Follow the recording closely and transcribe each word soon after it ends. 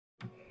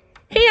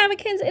Hey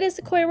Avakins, it is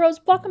Sequoyah Rose.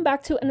 Welcome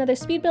back to another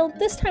speed build.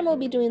 This time we'll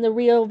be doing the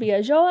Rio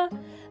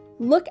Viajoa.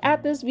 Look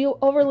at this view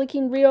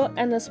overlooking Rio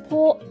and this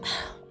pool.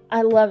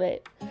 I love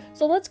it.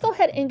 So let's go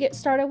ahead and get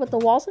started with the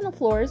walls and the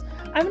floors.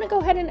 I'm going to go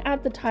ahead and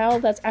add the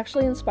tile that's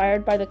actually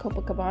inspired by the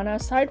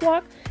Copacabana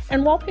sidewalk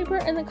and wallpaper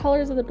in the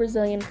colors of the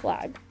Brazilian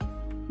flag.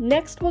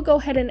 Next, we'll go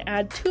ahead and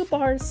add 2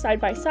 bars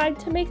side by side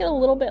to make it a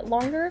little bit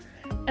longer.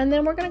 And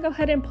then we're going to go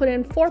ahead and put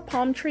in 4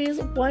 palm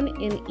trees,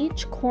 1 in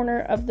each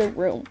corner of the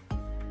room.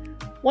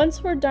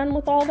 Once we're done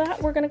with all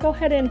that, we're going to go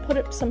ahead and put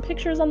up some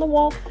pictures on the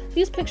wall.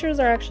 These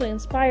pictures are actually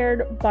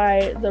inspired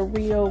by the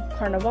Rio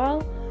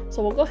Carnival.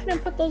 So we'll go ahead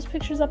and put those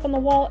pictures up on the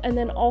wall and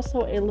then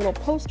also a little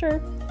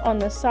poster on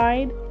the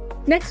side.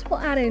 Next, we'll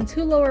add in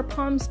 2 lower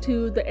palms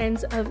to the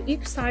ends of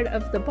each side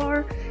of the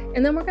bar.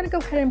 And then we're going to go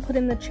ahead and put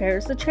in the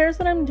chairs. The chairs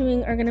that I'm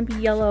doing are going to be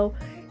yellow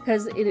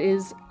because it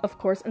is, of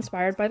course,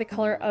 inspired by the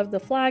color of the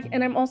flag.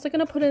 And I'm also going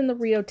to put in the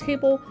Rio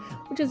table,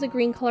 which is a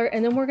green color,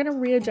 and then we're going to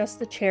readjust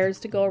the chairs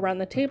to go around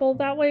the table.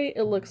 That way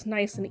it looks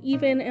nice and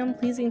even and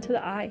pleasing to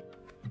the eye.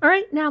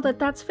 Alright, now that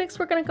that's fixed,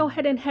 we're going to go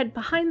ahead and head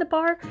behind the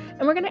bar,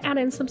 and we're going to add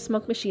in some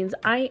smoke machines.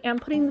 I am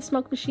putting the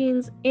smoke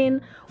machines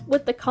in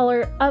with the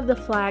color of the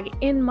flag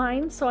in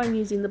mind, so I'm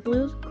using the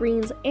blues,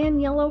 greens,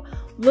 and yellow.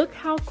 Look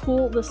how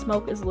cool the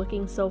smoke is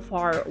looking so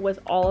far with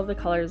all of the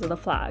colors of the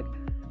flag.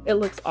 It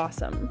looks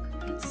awesome.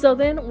 So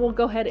then we'll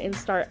go ahead and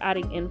start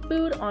adding in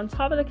food on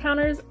top of the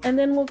counters, and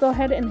then we'll go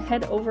ahead and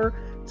head over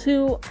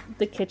to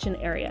the kitchen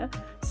area.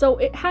 So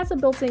it has a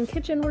built-in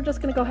kitchen. We're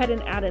just going to go ahead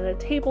and add in a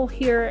table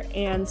here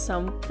and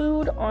some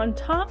food on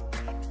top.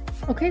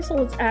 Okay, so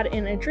let's add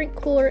in a drink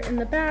cooler in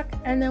the back,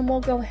 and then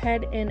we'll go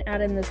ahead and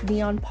add in this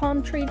neon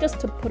palm tree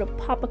just to put a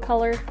pop of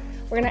color.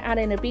 We're going to add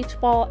in a beach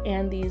ball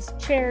and these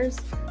chairs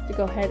to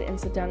go ahead and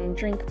sit down and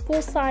drink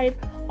poolside.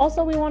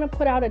 Also, we want to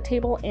put out a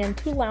table and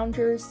 2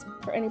 loungers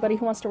for anybody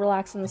who wants to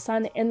relax in the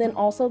sun, and then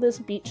also this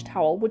beach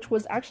towel, which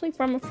was actually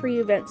from a free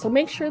event. So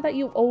make sure that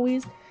you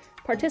always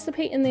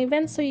participate in the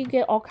event so you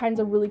get all kinds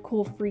of really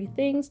cool free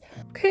things.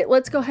 Okay,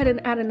 let's go ahead and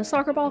add in a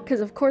soccer ball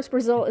because of course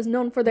Brazil is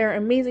known for their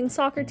amazing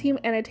soccer team,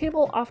 and a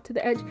table off to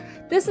the edge.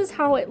 This is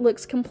how it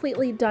looks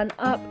completely done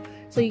up,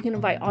 so you can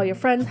invite all your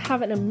friends,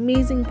 have an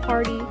amazing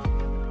party.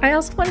 I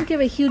also want to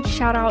give a huge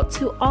shout out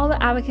to all the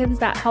Avakins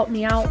that helped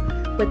me out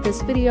with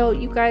this video.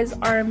 You guys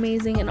are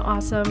amazing and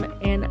awesome,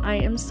 and I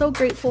am so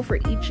grateful for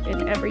each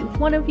and every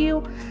one of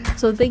you.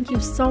 So thank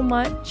you so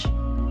much.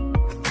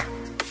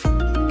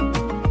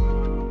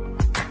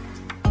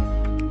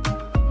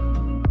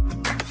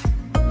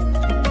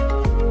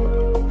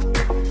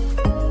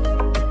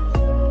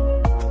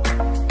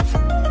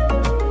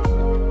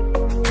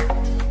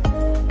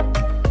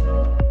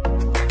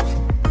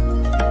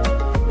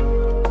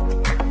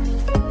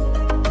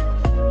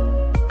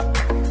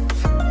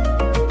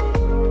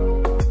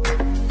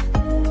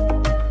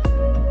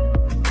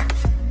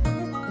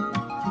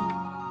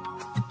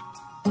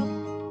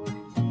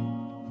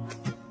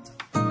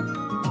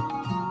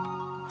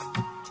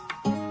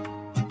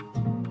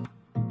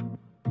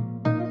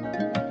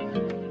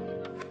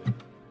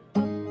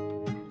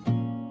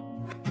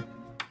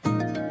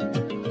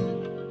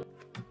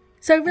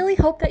 So I really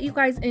hope that you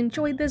guys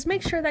enjoyed this.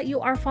 Make sure that you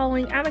are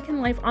following Avakin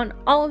Life on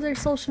all of their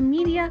social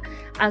media,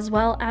 as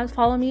well as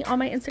follow me on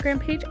my Instagram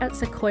page at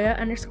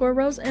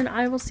Sequoyah_Rose, and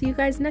I will see you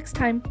guys next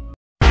time.